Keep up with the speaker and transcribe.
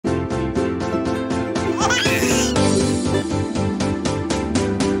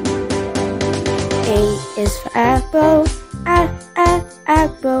is for apple.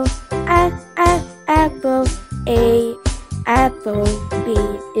 Apple. Apple. A apple. B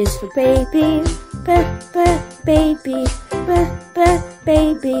is for baby. Baby.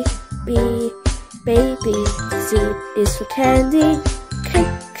 Baby. B baby. C is for candy.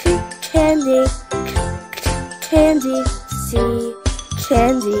 Candy. Candy. C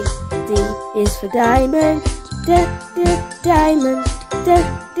candy. D is for diamond. Diamond.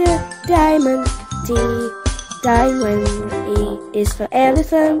 Diamond. D diamond. E is for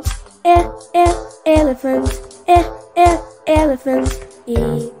elephant. Elephant. Elephant.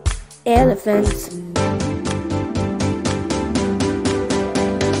 E elephant.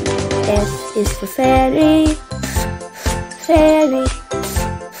 F is for fairy. Fairy.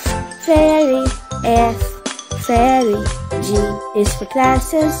 Fairy. F fairy. G is for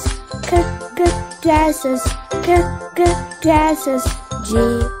glasses. Glasses. Glasses. G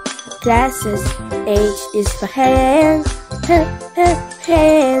glasses. H is for hand.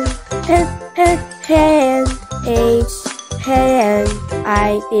 Hand. Hand. H hand.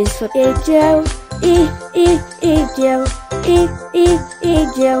 I is for eagle. Eagle.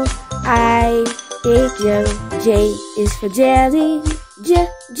 Eagle. I eagle. J is for jelly.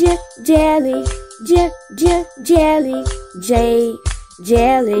 Jelly. Jelly. J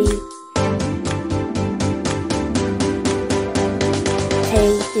jelly. K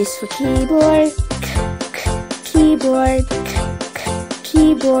is for keyboard. Keyboard.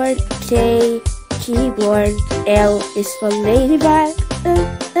 Keyboard. K keyboard. L is for ladybug.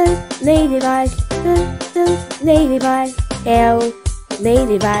 Ladybug. Ladybug. L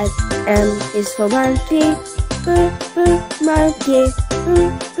ladybug. M is for monkey. Monkey.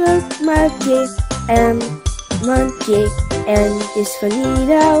 Monkey. M monkey. N is for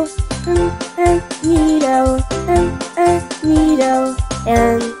needle. Needle. Needle.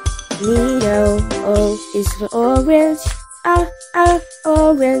 N needle. O is for orange.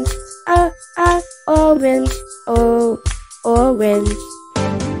 Orange. Orange. O orange.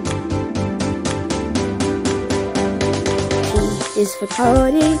 P is for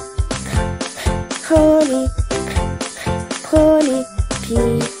pony. Pony. Pony.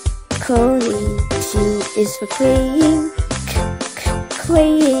 P pony. Q is for clean.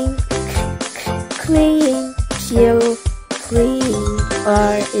 Clean. Clean. Q clean.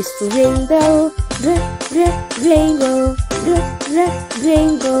 R is for rainbow. Rainbow.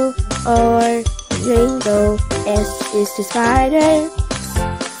 Rainbow. R rainbow. S is for spider.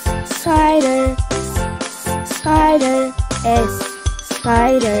 Spider. Spider. S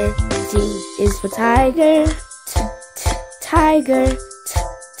spider. T is for tiger. Tiger.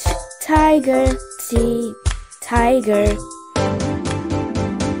 Tiger. T tiger.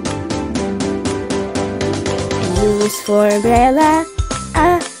 U is for umbrella.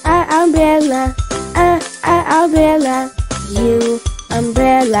 Umbrella. Umbrella. U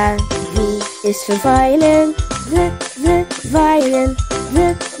umbrella. V is for violin. Violin.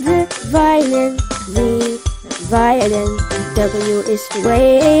 Violin. V violin. W is for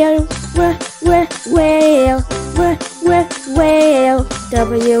whale. Whale. Whale.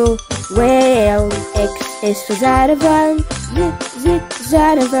 W whale. X is for xylophone.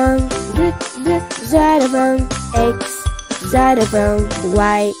 Xylophone. Xylophone. X xylophone.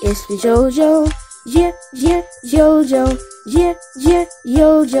 Y is for Jojo. Jojo.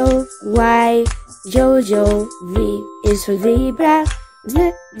 Jojo. Y Jojo. V is for zebra.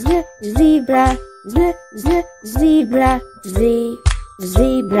 Zebra. Zebra. Z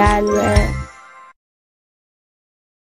zebra.